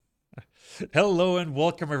Hello and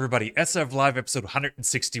welcome, everybody. SF Live episode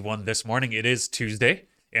 161 this morning. It is Tuesday,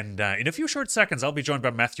 and in a few short seconds, I'll be joined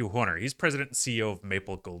by Matthew Horner. He's president and CEO of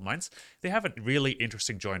Maple Gold Mines. They have a really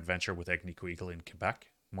interesting joint venture with Agnico Eagle in Quebec,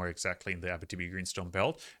 more exactly in the Abitibi Greenstone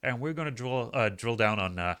Belt, and we're going to drill down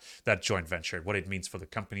on that joint venture, what it means for the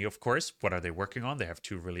company, of course. What are they working on? They have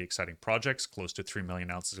two really exciting projects, close to 3 million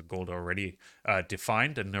ounces of gold already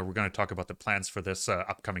defined, and we're going to talk about the plans for this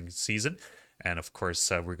upcoming season. And of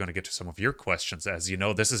course, we're going to get to some of your questions. As you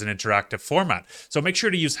know, this is an interactive format. So make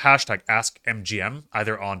sure to use hashtag AskMGM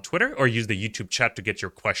either on Twitter or use the YouTube chat to get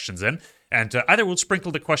your questions in. And either we'll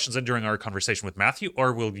sprinkle the questions in during our conversation with Matthew,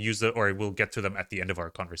 or we'll get to them at the end of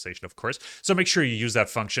our conversation, of course. So make sure you use that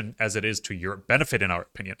function as it is to your benefit, in our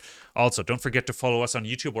opinion. Also, don't forget to follow us on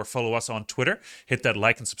YouTube or follow us on Twitter. Hit that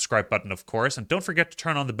like and subscribe button, of course. And don't forget to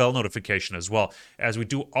turn on the bell notification as well. As we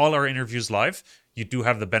do all our interviews live, you do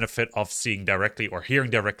have the benefit of seeing directly or hearing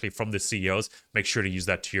directly from the CEOs. Make sure to use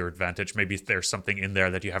that to your advantage. Maybe there's something in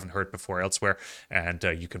there that you haven't heard before elsewhere, and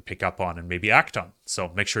you can pick up on and maybe act on.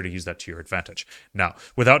 So make sure to use that to your advantage. Now,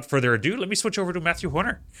 without further ado, let me switch over to Matthew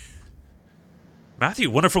Horner.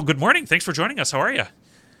 Matthew, wonderful. Good morning. Thanks for joining us. How are you?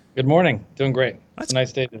 Good morning. Doing great. It's That's a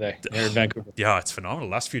nice day today here in Vancouver. Yeah, it's phenomenal.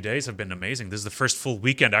 Last few days have been amazing. This is the first full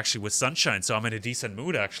weekend actually with sunshine, so I'm in a decent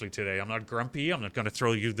mood actually today. I'm not grumpy. I'm not going to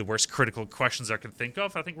throw you the worst critical questions I can think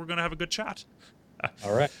of. I think we're going to have a good chat.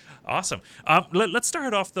 All right. Awesome. Let's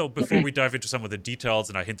start off though before we dive into some of the details,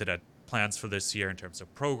 and I hinted at plans for this year in terms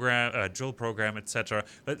of program, drill program, etc.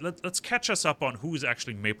 Let's catch us up on who's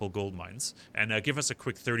actually Maple Gold Mines and give us a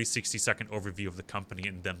quick 30, 60-second overview of the company,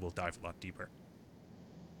 and then we'll dive a lot deeper.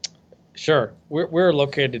 Sure. We're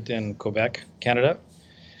located in Quebec, Canada.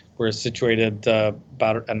 We're situated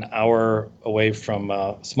about an hour away from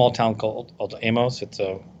a small town called Amos. It's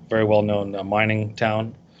a very well-known mining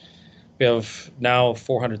town. We have now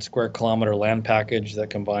 400 square kilometer land package that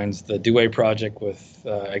combines the Douay project with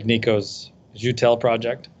Agnico's Joutel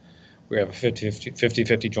project. We have a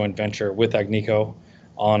 50-50 joint venture with Agnico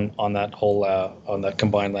on that whole on that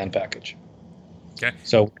combined land package. Okay.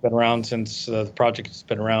 So we've been around since the project has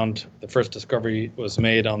been around. The first discovery was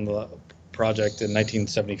made on the project in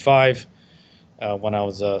 1975 when I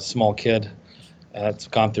was a small kid. It's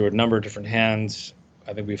gone through a number of different hands.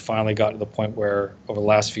 I think we've finally got to the point where over the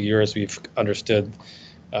last few years we've understood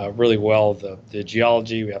really well the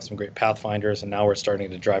geology. We have some great pathfinders, and now we're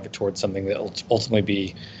starting to drive it towards something that will ultimately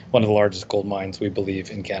be one of the largest gold mines we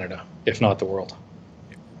believe in Canada, if not the world.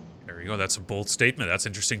 There you go. That's a bold statement. That's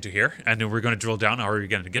interesting to hear. And then we're going to drill down. How are we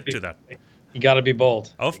going to get to that? You got to be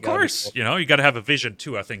bold. Of You gotta be course, bold. you got to have a vision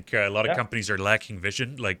too. I think a lot of Yeah. companies are lacking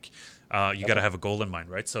vision. Like, you got to have a goal in mind,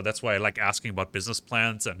 right? So that's why I like asking about business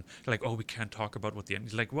plans and like, oh, we can't talk about what the end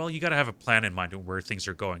is like. Well, you got to have a plan in mind of where things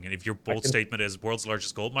are going. And if your I bold can, statement is world's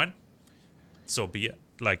largest gold mine, so be it.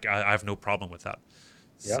 Like, I have no problem with that.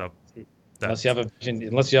 yeah. So that Unless you have a vision,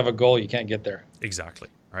 unless you have a goal, you can't get there. exactly.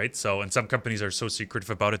 Right. So, and some companies are so secretive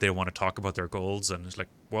about it, they don't want to talk about their goals. And it's like,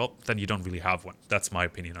 well, then you don't really have one. That's my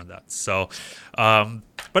opinion on that. So,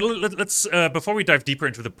 but let's, before we dive deeper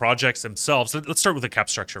into the projects themselves, let's start with the cap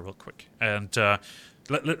structure real quick and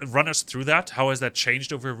run us through that. How has that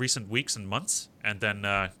changed over recent weeks and months? And then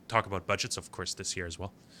talk about budgets, of course, this year as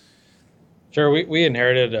well. Sure, we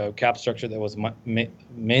inherited a cap structure that was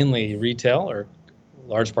mainly retail or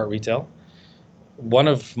large part retail. One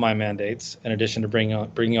of my mandates, in addition to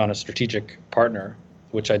bringing on a strategic partner,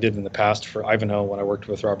 which I did in the past for Ivanhoe when I worked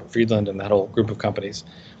with Robert Friedland and that whole group of companies,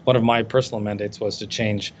 one of my personal mandates was to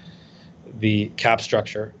change the cap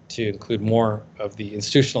structure to include more of the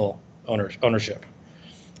institutional ownership.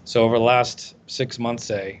 So over the last 6 months,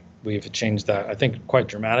 say, we've changed that, I think, quite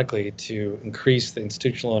dramatically to increase the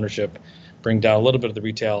institutional ownership, bring down a little bit of the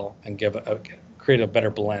retail, and create a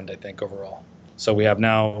better blend, I think, overall. So we have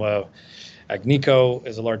now Agnico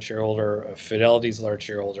is a large shareholder, Fidelity is a large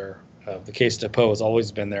shareholder. The Caisse de Depot has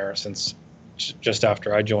always been there since just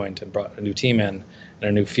after I joined and brought a new team in and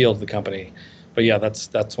a new field of the company. But yeah,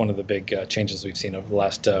 that's one of the big changes we've seen over the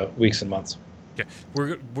last weeks and months. Okay.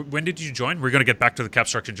 When did you join? We're going to get back to the cap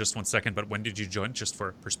structure in just 1 second, but when did you join, just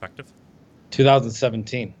for perspective?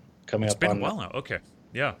 2017 coming It's up been a on while now. Okay.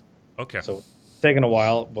 Yeah. Okay. so it's taken a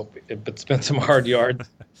while, but it's been some hard yards.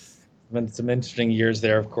 Been some interesting years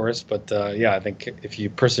there, of course, but yeah, I think if you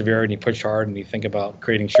persevere and you push hard and you think about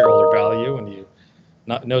creating shareholder value and you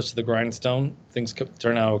not nose to the grindstone, things could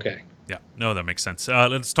turn out okay. Yeah, no, that makes sense.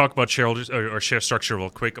 Let's talk about shareholders or share structure real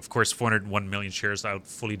quick. Of course, 401 million shares out,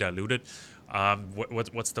 fully diluted.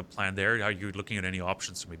 What's the plan there? Are you looking at any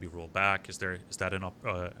options to maybe roll back? Is that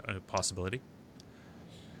a possibility?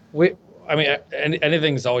 We, I mean,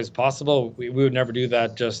 anything's always possible. We would never do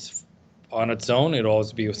that just on its own. It'd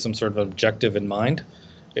always be with some sort of objective in mind.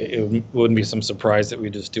 It wouldn't be some surprise that we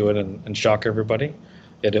just do it and shock everybody.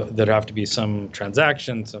 There'd have to be some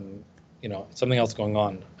transaction, something else going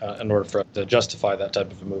on in order for it to justify that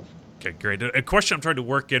type of a move. Okay, great. A question I'm trying to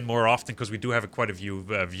work in more often because we do have quite a few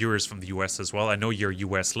viewers from the US as well. I know you're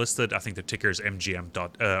US listed. I think the ticker is or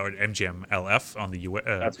MGMLF on the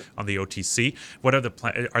on the OTC. What are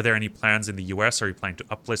are there any plans in the US? Are you planning to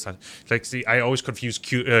uplist? I always confuse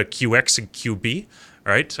QX and QB,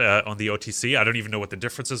 right? On the OTC, I don't even know what the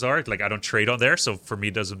differences are. Like I don't trade on there, so for me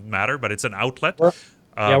it doesn't matter. But it's an outlet. We're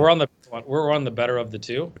on the better of the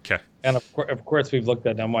two. Okay. And of course, we've looked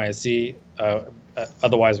at NYSE.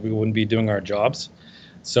 Otherwise, we wouldn't be doing our jobs.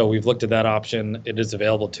 So we've looked at that option. It is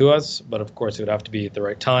available to us, but of course, it would have to be at the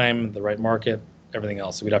right time, the right market, everything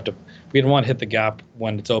else. We don't want to hit the gap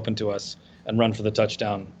when it's open to us and run for the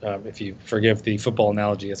touchdown. If you forgive the football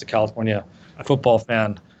analogy, as a California football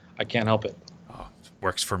fan, I can't help it. Oh,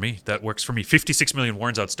 works for me. That works for me. 56 million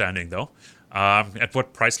warrants outstanding, though. At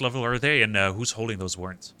what price level are they, and who's holding those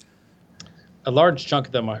warrants? A large chunk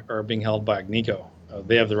of them are being held by Agnico.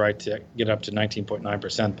 They have the right to get up to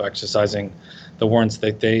 19.9% by exercising the warrants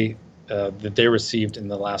that they received in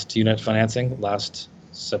the last unit financing last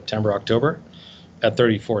September, October, at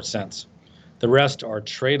 34 cents. The rest are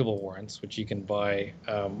tradable warrants, which you can buy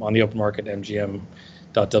on the open market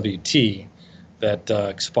MGM.WT that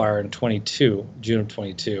expire in June of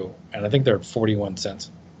 22, and I think they're at 41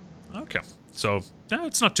 cents. Okay. So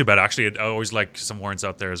it's not too bad, actually. I always like some warrants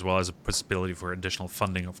out there as well as a possibility for additional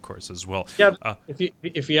funding, of course, as well. Yeah,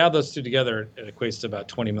 if you add those two together, it equates to about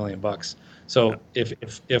 $20 million. So yeah.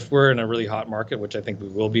 If we're in a really hot market, which I think we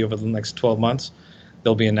will be over the next 12 months,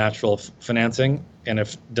 there'll be a natural financing, and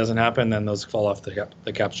if it doesn't happen, then those fall off the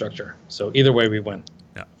cap structure. So either way, we win.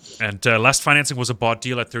 Yeah, and last financing was a bought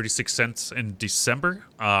deal at 36 cents in December.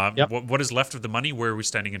 Yep. What is left of the money? Where are we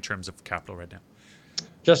standing in terms of capital right now?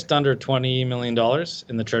 Just under $20 million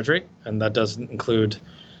in the treasury, and that doesn't include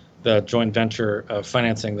the joint venture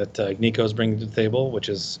financing that Agnico is bringing to the table, which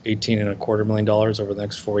is $18.25 million over the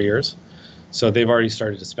next 4 years. So they've already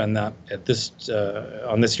started to spend that at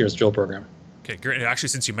on this year's drill program. Okay, great. Actually,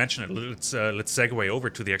 since you mentioned it, let's segue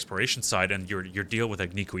over to the exploration side and your deal with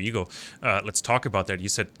Agnico Eagle. Let's talk about that. You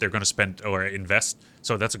said they're going to spend or invest.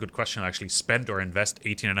 So that's a good question, actually. Spend or invest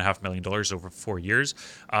 $18.5 million over 4 years.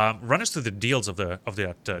 Run us through the deals of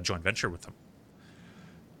that joint venture with them.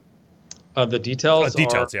 The details.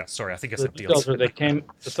 Yeah. Sorry, I think I said deals.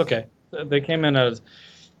 It's okay. They came in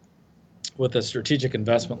with a strategic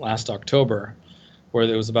investment last October, where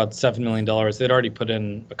there was about $7 million. They'd already put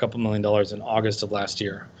in a couple $1 million in August of last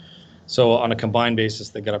year. So on a combined basis,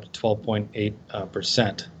 they got up to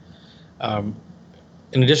 12.8%.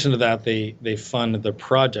 In addition to that, they fund the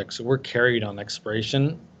project. So we're carried on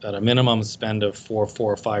exploration at a minimum spend of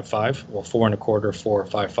 4.455. Well, 4.25,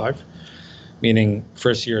 4.55, meaning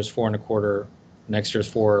first year is 4.25, next year's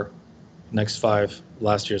 4, next 5,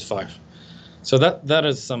 last year's 5. So that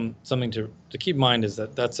is something to keep in mind, is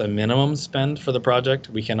that that's a minimum spend for the project.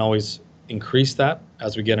 We can always increase that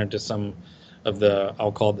as we get into some of the,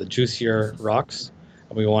 I'll call it the juicier rocks,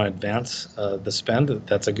 and we want to advance the spend.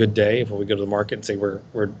 That's a good day if we go to the market and say we're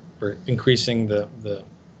increasing the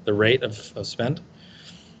rate of spend.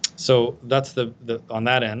 So that's the on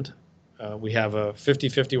that end. We have a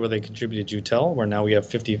 50-50 where they contributed Jutel, where now we have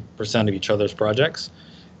 50% of each other's projects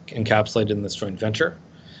encapsulated in this joint venture.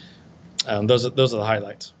 Those are the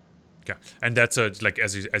highlights. Yeah, and that's as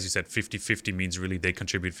you said, 50-50 means really they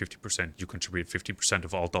contribute 50%, you contribute 50%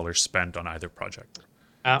 of all dollars spent on either project.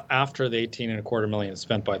 After the $18.25 million is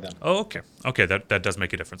spent by them. Oh, okay, that does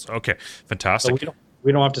make a difference. Okay, fantastic. So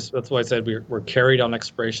we don't have to. That's why I said we're carried on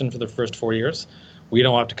exploration for the first 4 years. We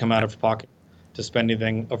don't have to come out of pocket to spend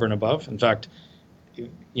anything over and above. In fact,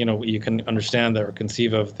 you can understand or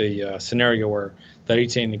conceive of the scenario where that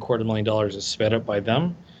 $18.25 million is sped up by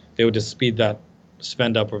them. They would just speed that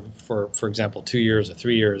spend up for example, 2 years or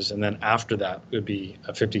 3 years, and then after that it would be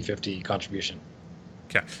a 50-50 contribution.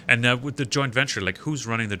 Okay, and with the joint venture, who's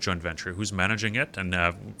running the joint venture? Who's managing it? And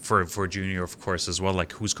for Junior, of course, as well,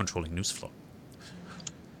 who's controlling news flow?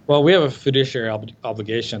 Well, we have a fiduciary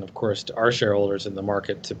obligation, of course, to our shareholders in the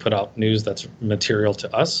market to put out news that's material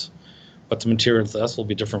to us. What's material to us will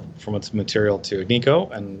be different from what's material to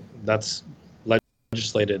Agnico, and that's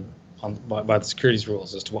legislated by the securities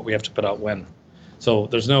rules as to what we have to put out when. So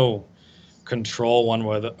there's no control one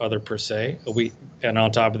way or the other per se. And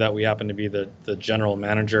on top of that, we happen to be the general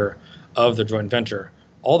manager of the joint venture,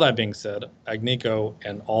 All that being said, Agnico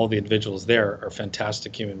and all the individuals there are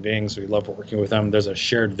fantastic human beings. We love working with them. There's a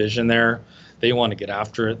shared vision there. They want to get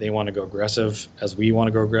after it. They want to go aggressive as we want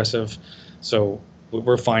to go aggressive. So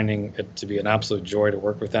we're finding it to be an absolute joy to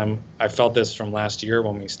work with them. I felt this from last year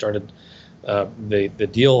when we started the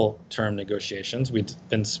deal term negotiations. We'd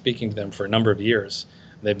been speaking to them for a number of years.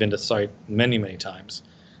 They've been to site many, many times.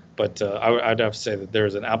 But I'd have to say that there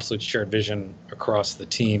is an absolute shared vision across the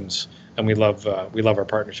teams, and we love our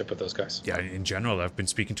partnership with those guys. Yeah, in general, I've been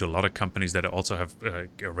speaking to a lot of companies that also have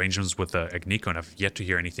arrangements with Agnico, and I've yet to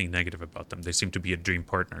hear anything negative about them. They seem to be a dream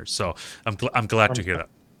partner. So I'm glad to hear that.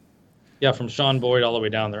 Yeah, from Sean Boyd all the way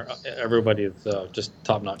down there, everybody is just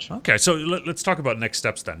top notch. Okay, so let's talk about next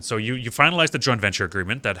steps then. So you finalized the joint venture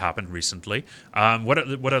agreement that happened recently. What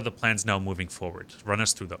are the plans now moving forward? Run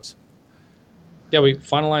us through those. Yeah, we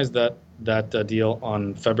finalized that deal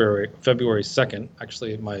on February 2nd.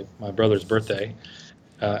 Actually, my brother's birthday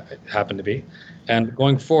happened to be. And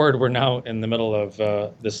going forward, we're now in the middle of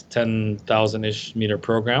this 10,000-ish meter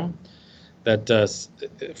program that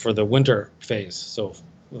for the winter phase. So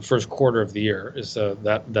the first quarter of the year is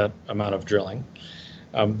that amount of drilling.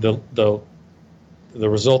 The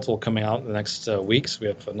results will come out in the next weeks. We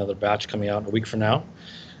have another batch coming out a week from now.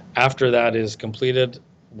 After that is completed,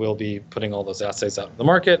 we'll be putting all those assays out in the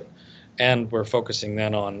market, and we're focusing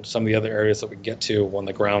then on some of the other areas that we get to when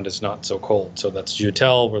the ground is not so cold. So that's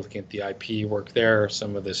Joutel. We're looking at the IP work there.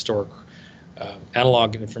 Some of the historic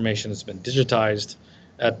analog information has been digitized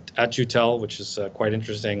at Joutel, which is quite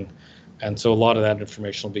interesting. And so a lot of that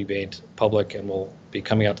information will be made public and will be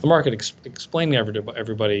coming out to the market, explaining to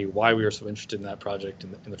everybody why we were so interested in that project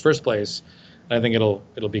in the first place. And I think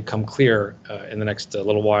it'll become clear in the next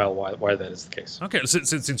little while why that is the case. Okay,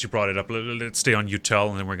 since you brought it up, let's stay on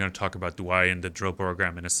Joutel, and then we're going to talk about Douai and the drill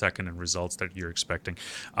program in a second and results that you're expecting.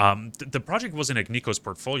 The project was in Agnico's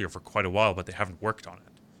portfolio for quite a while, but they haven't worked on it.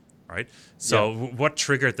 Right. So what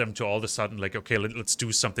triggered them to all of a sudden, like, okay, let's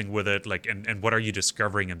do something with it? Like, and what are you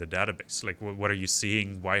discovering in the database? Like, what are you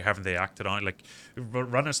seeing? Why haven't they acted on it? Like,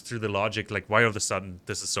 run us through the logic. Like, why all of a sudden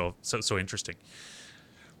this is so interesting?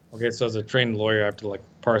 Okay, so as a trained lawyer, I have to like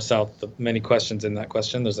parse out the many questions in that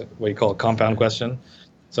question. There's what you call a compound question.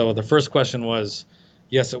 So the first question was,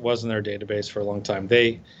 yes, it was in their database for a long time.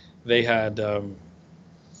 They had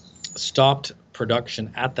stopped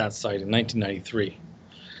production at that site in 1993.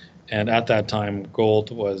 And at that time,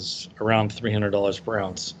 gold was around $300 per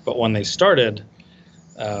ounce. But when they started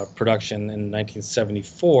production in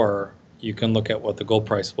 1974, you can look at what the gold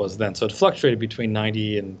price was then. So it fluctuated between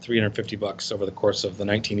 90 and 350 bucks over the course of the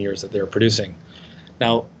 19 years that they were producing.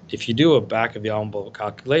 Now, if you do a back of the envelope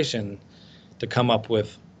calculation to come up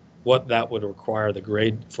with what that would require the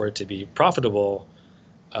grade for it to be profitable,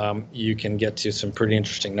 you can get to some pretty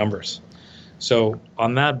interesting numbers. So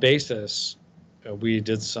on that basis, we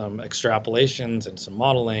did some extrapolations and some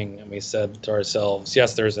modeling, and we said to ourselves,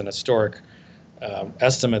 yes, there's an historic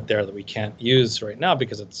estimate there that we can't use right now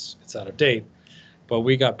because it's out of date. But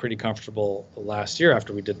we got pretty comfortable last year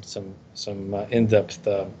after we did some in-depth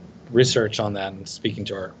research on that and speaking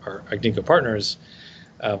to our Agnico partners.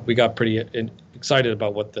 We got pretty excited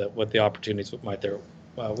about what the opportunities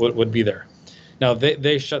would be there. Now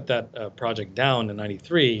they shut that project down in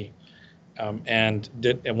 '93. And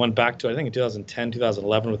went back to, I think, in 2010,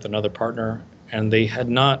 2011 with another partner, and they had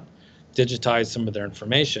not digitized some of their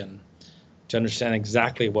information to understand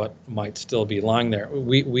exactly what might still be lying there.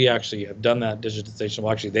 We actually have done that digitization.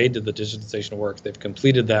 Well, actually, they did the digitization work. They've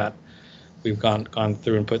completed that. We've gone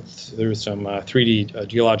through and put through some 3D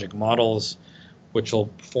geologic models, which will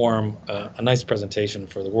form a nice presentation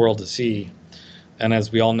for the world to see. And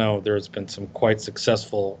as we all know, there's been some quite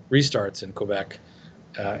successful restarts in Quebec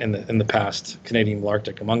in the past, Canadian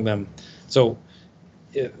Malartic among them. So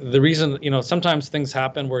the reason, sometimes things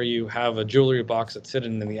happen where you have a jewelry box that's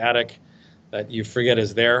hidden in the attic that you forget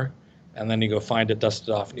is there, and then you go find it, dust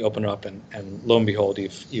it off, and you open it up, and lo and behold,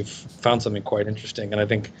 you've found something quite interesting. And I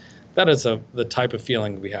think that is the type of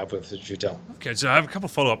feeling we have with Joutel. Okay, so I have a couple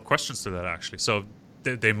follow-up questions to that, actually. So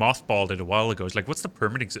they mothballed it a while ago. It's like, what's the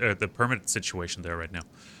permit situation there right now?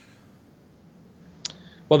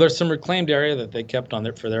 Well, there's some reclaimed area that they kept on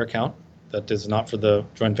there for their account that is not for the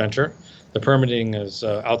joint venture. The permitting is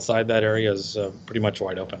outside that area is pretty much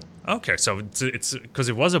wide open. Okay, so it's because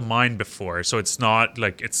it was a mine before, so it's not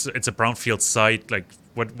like it's a brownfield site. Like,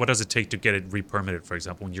 what does it take to get it re-permitted, for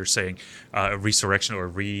example, when you're saying a resurrection or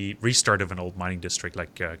restart of an old mining district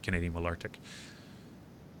like Canadian Malartic?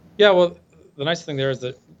 Yeah, well, the nice thing there is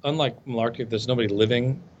that unlike Malartic, there's nobody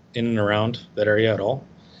living in and around that area at all.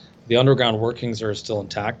 The underground workings are still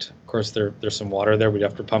intact. Of course, there's some water there. We'd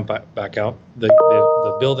have to pump back out.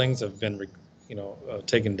 The buildings have been,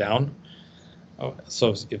 taken down.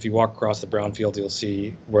 So if you walk across the brownfield, you'll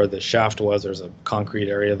see where the shaft was. There's a concrete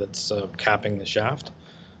area that's capping the shaft,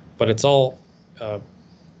 but it's all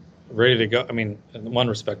ready to go. I mean, in one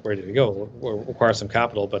respect, ready to go. Will require some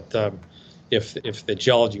capital, but if the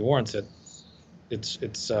geology warrants it, it's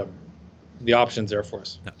the options there for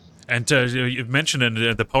us. Yeah. And you've mentioned, and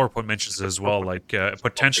the PowerPoint mentions as well, like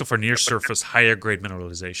potential for near-surface higher-grade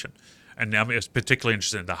mineralization. And I'm particularly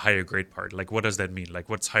interested in the higher-grade part. Like, what does that mean? Like,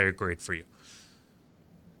 what's higher grade for you?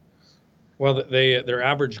 Well, their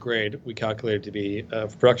average grade we calculated to be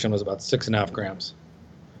production was about 6.5 grams.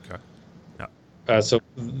 Okay. Yeah.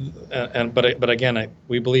 But again,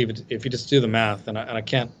 we believe if you just do the math, and I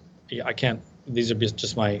can't. These are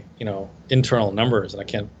just my internal numbers, and I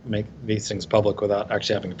can't make these things public without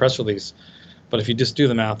actually having a press release. But if you just do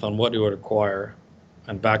the math on what it would require,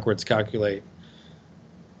 and backwards calculate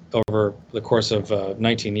over the course of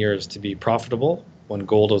 19 years to be profitable, when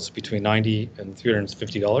gold was between $90 and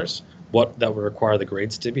 $350, what that would require the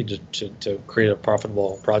grades to be to create a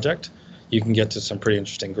profitable project, you can get to some pretty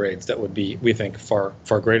interesting grades that would be, we think, far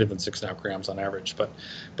greater than 6.5 grams on average. But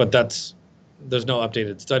there's no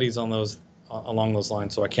updated studies on those along those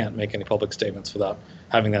lines, so I can't make any public statements without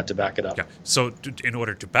having that to back it up. Yeah. So in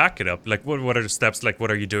order to back it up, like what are the steps? Like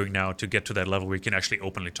what are you doing now to get to that level where you can actually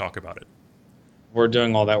openly talk about it? We're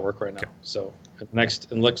doing all that work right now. Okay. So in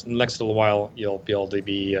the next little while, you'll be able to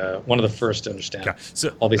be one of the first to understand. Okay.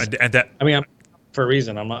 So all these. And that. I mean, for a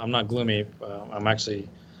reason. I'm not gloomy. I'm actually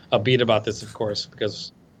upbeat about this, of course,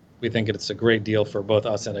 because we think it's a great deal for both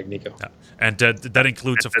us and Agnico. Yeah. And that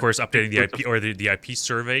includes, of course, updating the IP or the IP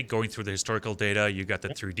survey, going through the historical data. You got the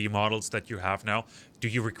 3D models that you have now. Do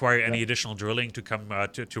you require any additional drilling to come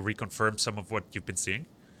to reconfirm some of what you've been seeing?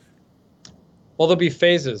 Well, there'll be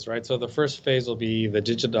phases, right? So the first phase will be the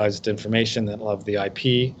digitized information that'll have the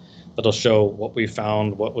IP, that'll show what we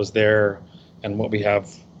found, what was there, and what we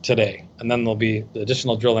have today. And then there'll be the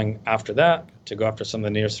additional drilling after that to go after some of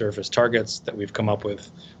the near surface targets that we've come up with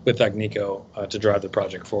Agnico to drive the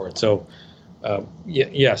project forward. So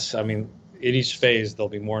yes, I mean, at each phase there'll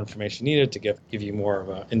be more information needed to give you more of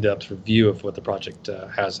an in-depth review of what the project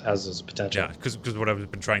has as a potential. Yeah, because what I've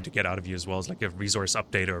been trying to get out of you as well is like a resource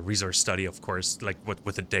update or a resource study, of course, like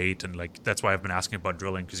with a date, and like that's why I've been asking about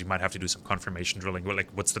drilling, because you might have to do some confirmation drilling. But like,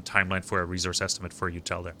 what's the timeline for a resource estimate for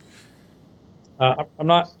Utel there? I'm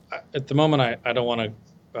not at the moment. I don't want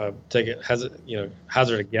to take it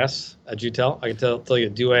hazard a guess at Utel. I can tell you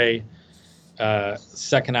Douay.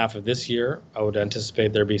 Second half of this year, I would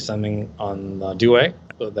anticipate there be something on Douay.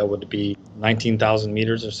 So that would be 19,000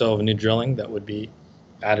 meters or so of new drilling that would be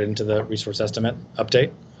added into the resource estimate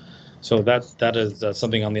update. So that is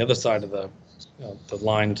something on the other side of the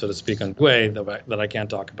line, so to speak, on Douay that I can't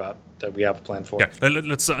talk about, that we have a plan for. Yeah,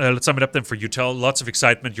 let's sum it up then for Utel. Lots of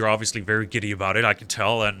excitement. You're obviously very giddy about it, I can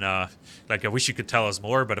tell, and I wish you could tell us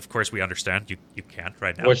more, but of course we understand you can't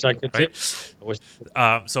right now. Wish I could. Right?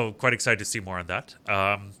 So quite excited to see more on that.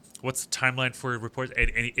 What's the timeline for reports?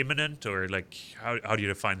 Any imminent, or like how do you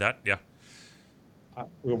define that? Yeah.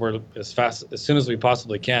 We're as soon as we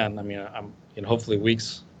possibly can. I mean, I'm in hopefully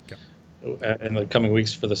weeks. In the coming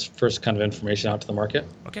weeks for this first kind of information out to the market.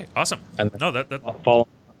 Okay, awesome. And no, that follow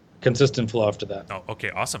consistent flow after that. Oh,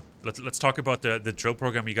 okay, awesome. Let's talk about the drill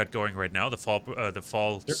program you got going right now. The fall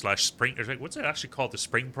Sure. / spring. What's it actually called? The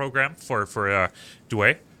spring program for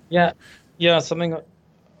Douay. Yeah. Something. I'm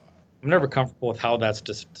never comfortable with how that's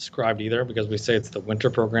described either, because we say it's the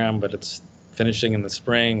winter program, but it's finishing in the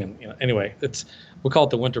spring. And anyway, we call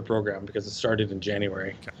it the winter program because it started in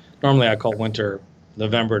January. Okay. Normally, I call winter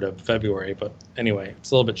November to February, but anyway,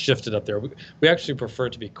 it's a little bit shifted up there. We actually prefer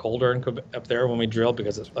to be colder in Quebec, up there when we drill,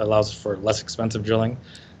 because it allows for less expensive drilling.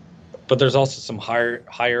 But there's also some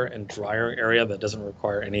higher and drier area that doesn't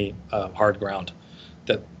require any hard ground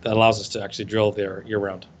that allows us to actually drill there year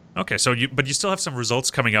round. Okay, so you still have some results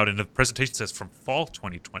coming out, and the presentation says from fall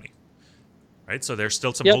 2020, right? So there's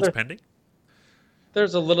still some holes pending.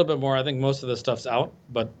 There's a little bit more. I think most of the stuff's out,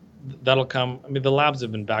 but that'll come. I mean, the labs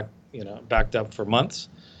have been backed up for months.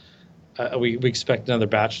 We expect another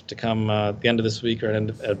batch to come at the end of this week or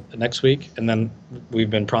end of next week, and then we've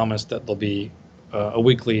been promised that there'll be a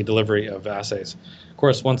weekly delivery of assays. Of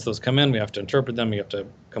course, once those come in, we have to interpret them, we have to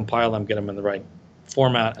compile them, get them in the right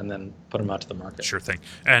format, and then put them out to the market. Sure thing.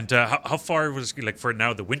 And how far was, like, for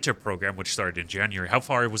now, the winter program, which started in January, how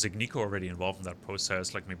far was Agnico already involved in that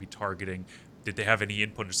process, like maybe targeting Did they have any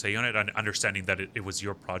input or say on it? Understanding that it was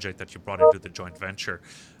your project that you brought into the joint venture,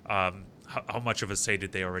 how much of a say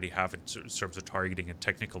did they already have in terms of targeting and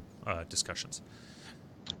technical discussions?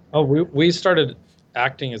 Oh, we started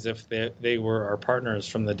acting as if they were our partners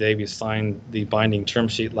from the day we signed the binding term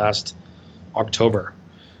sheet last October.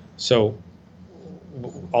 So,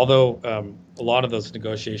 although a lot of those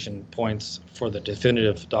negotiation points for the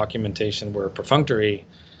definitive documentation were perfunctory,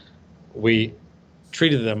 we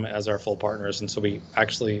treated them as our full partners, and so we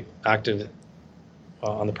actually acted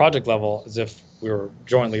on the project level as if we were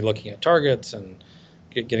jointly looking at targets and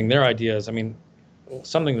getting their ideas. I mean,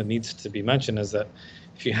 something that needs to be mentioned is that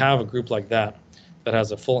if you have a group like that that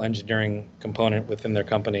has a full engineering component within their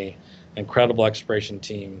company, incredible exploration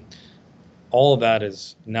team, all of that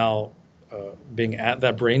is now being at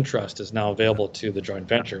that brain trust is now available to the joint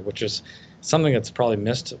venture, which is something that's probably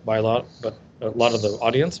missed by a lot of the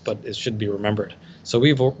audience, but it should be remembered. So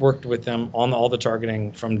we've worked with them on all the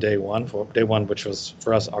targeting from day one, which was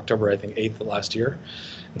for us October, I think, 8th of last year.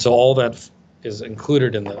 And so all that is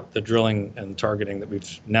included in the drilling and targeting that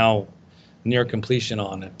we've now near completion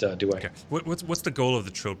on at Douay. Okay. What's the goal of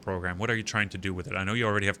the drill program? What are you trying to do with it? I know you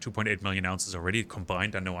already have 2.8 million ounces already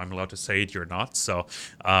combined. I know I'm allowed to say it. You're not. So,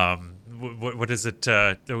 what is it?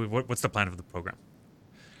 What's the plan of the program?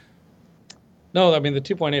 No, I mean the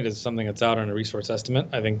 2.8 is something that's out on a resource estimate.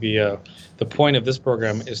 I think the point of this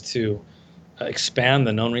program is to expand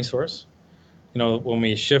the known resource. You know, when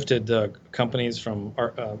we shifted companies from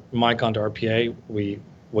Micon to RPA, we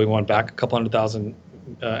went back a couple 100,000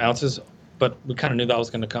 ounces, but we kind of knew that was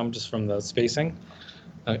going to come just from the spacing.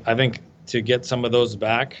 I think to get some of those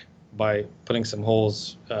back by putting some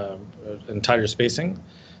holes in tighter spacing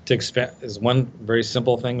to expand is one very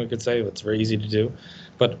simple thing we could say. That's very easy to do,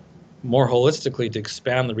 but more holistically to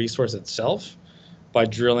expand the resource itself by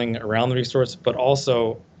drilling around the resource, but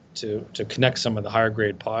also to connect some of the higher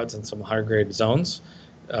grade pods and some higher grade zones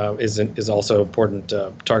is also an important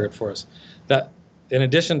target for us. That in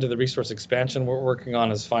addition to the resource expansion we're working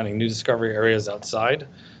on is finding new discovery areas outside,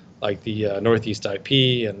 like the Northeast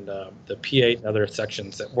IP and the P8 and other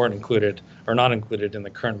sections that weren't included or not included in the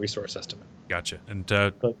current resource estimate. Gotcha. And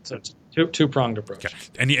so it's two-pronged approach. Okay.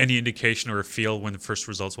 Any indication or a feel when the first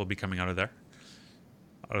results will be coming out of there,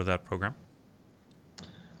 out of that program?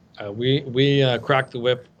 We cracked the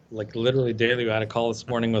whip like literally daily. We had a call this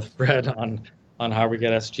morning with Fred on how we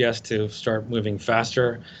get SGS to start moving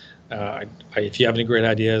faster. If you have any great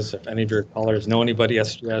ideas, if any of your callers know anybody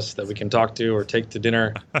SGS that we can talk to or take to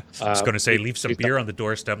dinner, I was going to say leave some beer on the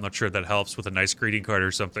doorstep. I'm not sure that helps with a nice greeting card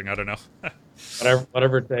or something. I don't know.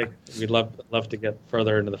 whatever it takes. We'd love to get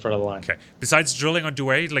further into the front of the line. Okay. Besides drilling on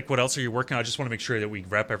Douay, like what else are you working on? I just want to make sure that we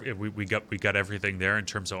we got everything there in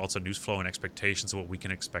terms of also news flow and expectations of what we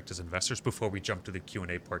can expect as investors before we jump to the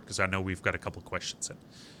Q&A part, because I know we've got a couple questions in.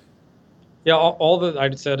 Yeah, all that I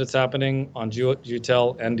said is happening on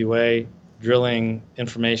Joutel and Douay, drilling,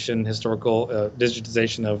 information, historical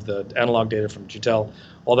digitization of the analog data from Joutel.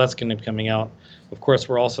 All that's going to be coming out. Of course,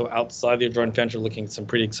 we're also outside the joint venture looking at some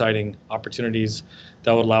pretty exciting opportunities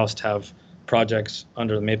that would allow us to have projects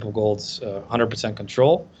under the Maple Gold's 100%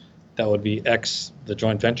 control. That would be the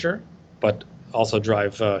joint venture, but also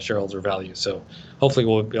drive shareholder value. So hopefully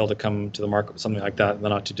we'll be able to come to the market with something like that in the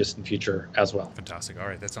not too distant future as well. Fantastic. All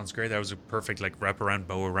right, that sounds great. That was a perfect wraparound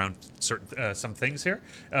bow around certain some things here.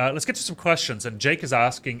 Let's get to some questions. And Jake is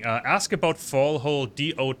asking, ask about fall hole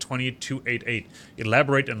DO2288.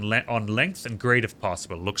 Elaborate on length and grade if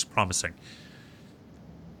possible. Looks promising.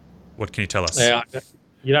 What can you tell us? Yeah,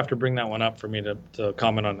 you'd have to bring that one up for me to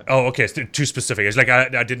comment on it. Oh, okay. It's too specific. It's like I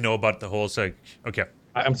didn't know about the hole. So okay.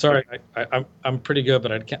 I'm sorry. I'm pretty good,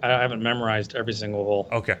 but I haven't memorized every single hole.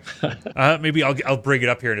 Okay. Maybe I'll bring it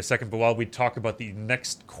up here in a second. But while we talk about the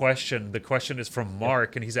next question, the question is from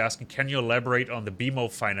Mark, and he's asking, can you elaborate on the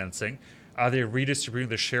BMO financing? Are they redistributing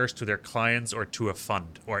the shares to their clients or to a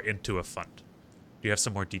fund or into a fund? Do you have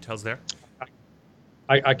some more details there?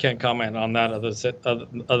 I can't comment on that other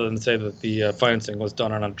than say that the financing was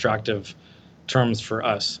done on attractive terms for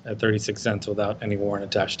us at 36 cents without any warrant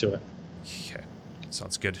attached to it. Okay.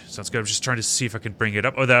 Sounds good. I'm just trying to see if I can bring it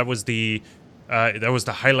up. Oh, that was the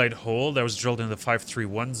highlight hole that was drilled in the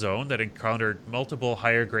 531 zone that encountered multiple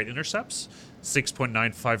higher grade intercepts,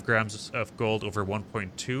 6.95 grams of gold over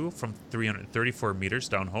 1.2 from 334 meters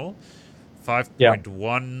downhole,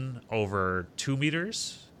 5.1 over 2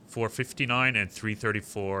 meters, 459 and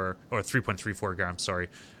 334 or 3.34 grams. Sorry,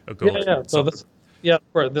 of gold. Yeah. So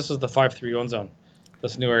this is the 531 zone,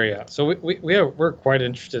 this new area. So we're quite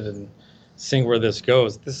interested in seeing where this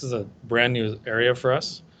goes. This is a brand new area for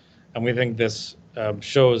us, and we think this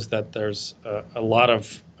shows that there's a lot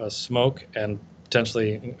of smoke and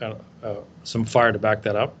potentially some fire to back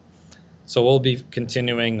that up. So we'll be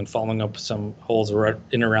continuing and following up some holes in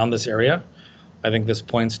and around this area. I think this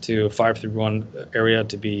points to 531 area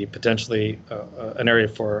to be potentially an area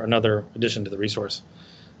for another addition to the resource.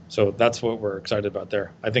 So that's what we're excited about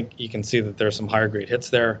there. I think you can see that there's some higher grade hits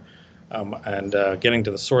there, and getting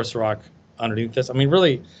to the source rock underneath this. I mean,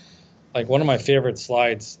 really, like one of my favorite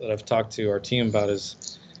slides that I've talked to our team about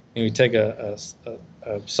is, you know, we take a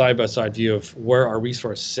side-by-side view of where our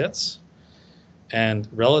resource sits, and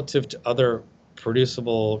relative to other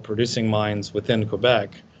producing mines within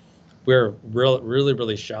Quebec, we're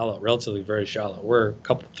really shallow, relatively very shallow. We're a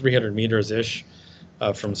couple 300 meters ish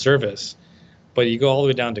from surface, but you go all the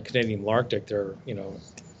way down to Canadian Malarctic. They're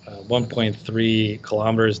 1.3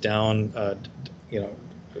 kilometers down,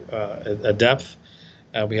 a depth.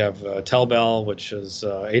 We have Telbel, which is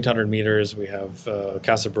 800 meters. We have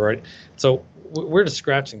Casa Berardi. So we're just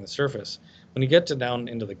scratching the surface. When you get down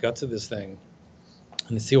into the guts of this thing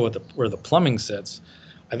and you see where the plumbing sits,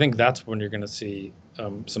 I think that's when you're going to see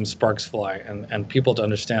some sparks fly, and people to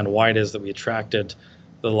understand why it is that we attracted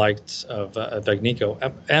the likes of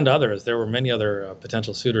Agnico and others. There were many other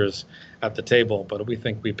potential suitors at the table, but we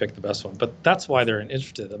think we picked the best one. But that's why they're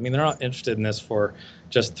interested. I mean, they're not interested in this for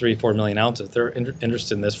just 3-4 million ounces. They're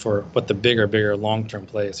interested in this for what the bigger long-term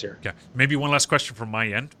play is here. Yeah, maybe one last question from my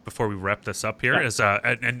end before we wrap this up here is,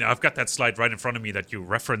 and I've got that slide right in front of me that you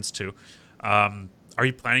referenced to. Are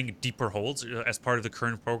you planning deeper holes as part of the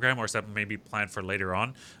current program, or is that maybe planned for later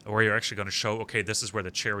on, where you're actually going to show, okay, this is where the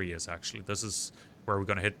cherry is actually. This is where we're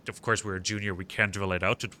going to hit. Of course, we're a junior. We can't drill it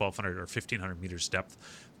out to 1,200 or 1,500 meters depth,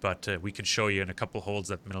 but we can show you in a couple holes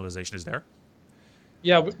that mineralization is there.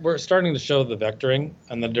 Yeah, we're starting to show the vectoring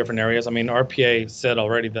and the different areas. I mean, RPA said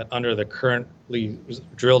already that under the currently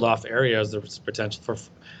drilled off areas, there's potential for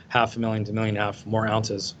 500,000 to 1.5 million more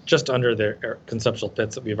ounces just under their conceptual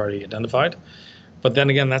pits that we've already identified. But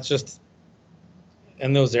then again, that's just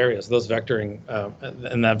in those areas, those vectoring,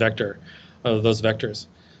 and that vector, those vectors.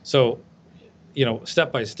 So,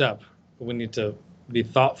 step by step, we need to be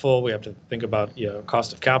thoughtful. We have to think about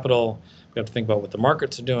cost of capital. We have to think about what the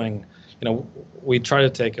markets are doing. We try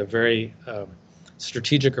to take a very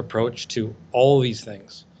strategic approach to all of these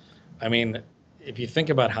things. I mean, if you think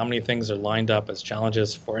about how many things are lined up as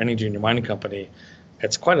challenges for any junior mining company,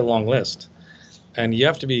 it's quite a long list. And you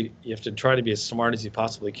have to try to be as smart as you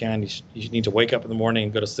possibly can. You need to wake up in the morning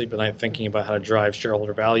and go to sleep at night thinking about how to drive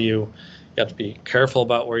shareholder value. You have to be careful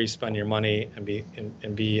about where you spend your money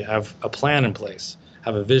and have a plan in place,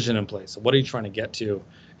 have a vision in place. So what are you trying to get to,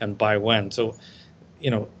 and by when? So,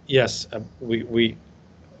 yes, we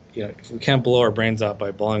if we can't blow our brains out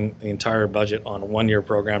by blowing the entire budget on a 1-year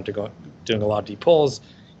program to go doing a lot of deep holes,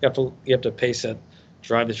 you have to pace it,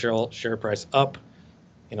 drive the share price up.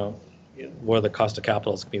 Where the cost of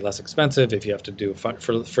capital is going to be less expensive, if you have to do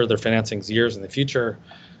further financings years in the future,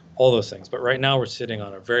 all those things. But right now we're sitting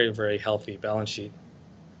on a very, very healthy balance sheet.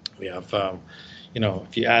 We have,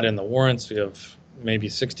 if you add in the warrants, we have maybe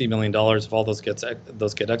 $60 million if all those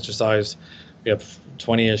get exercised. We have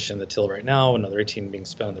 20-ish in the till right now, another 18 being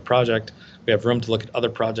spent on the project. We have room to look at other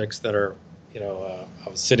projects that are,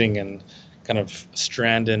 sitting in kind of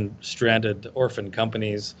stranded orphan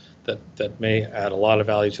companies that may add a lot of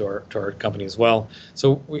value to our company as well.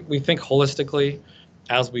 So we think holistically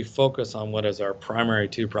as we focus on what is our primary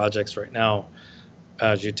 2 projects right now,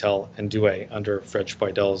 Joutel and Douay, under Fred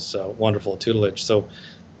Speiddel's wonderful tutelage. So,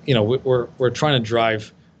 we're trying to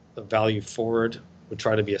drive the value forward. We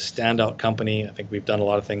try to be a standout company. I think we've done a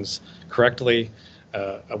lot of things correctly.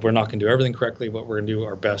 We're not going to do everything correctly, but we're going to do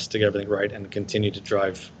our best to get everything right and continue to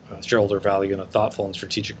drive shareholder value in a thoughtful and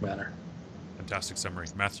strategic manner. Fantastic summary.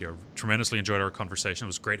 Matthew, I tremendously enjoyed our conversation. It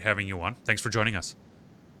was great having you on. Thanks for joining us.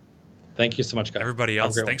 Thank you so much, guys. Everybody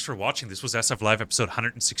else, thanks for watching. This was SF Live episode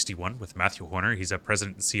 161 with Matthew Horner. He's a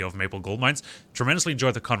president and CEO of Maple Gold Mines. Tremendously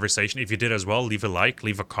enjoyed the conversation. If you did as well, leave a like,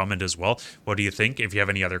 leave a comment as well. What do you think? If you have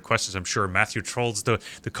any other questions, I'm sure Matthew trolls the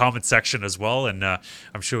comment section as well, and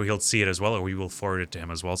I'm sure he'll see it as well, or we will forward it to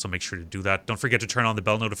him as well, so make sure to do that. Don't forget to turn on the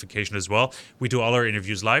bell notification as well. We do all our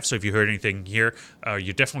interviews live, so if you heard anything here,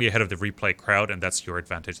 you're definitely ahead of the replay crowd, and that's your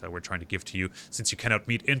advantage that we're trying to give to you. Since you cannot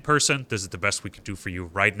meet in person, this is the best we can do for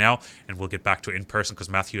you right now, and we'll get back to in person because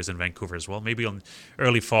Matthew is in Vancouver as well. Maybe on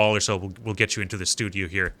early fall or so, we'll get you into the studio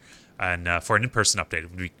here, and for an in-person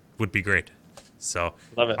update would be great. So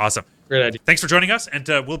love it. Awesome. Great idea. Thanks for joining us, and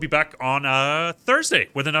we'll be back on Thursday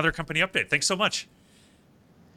with another company update. Thanks so much.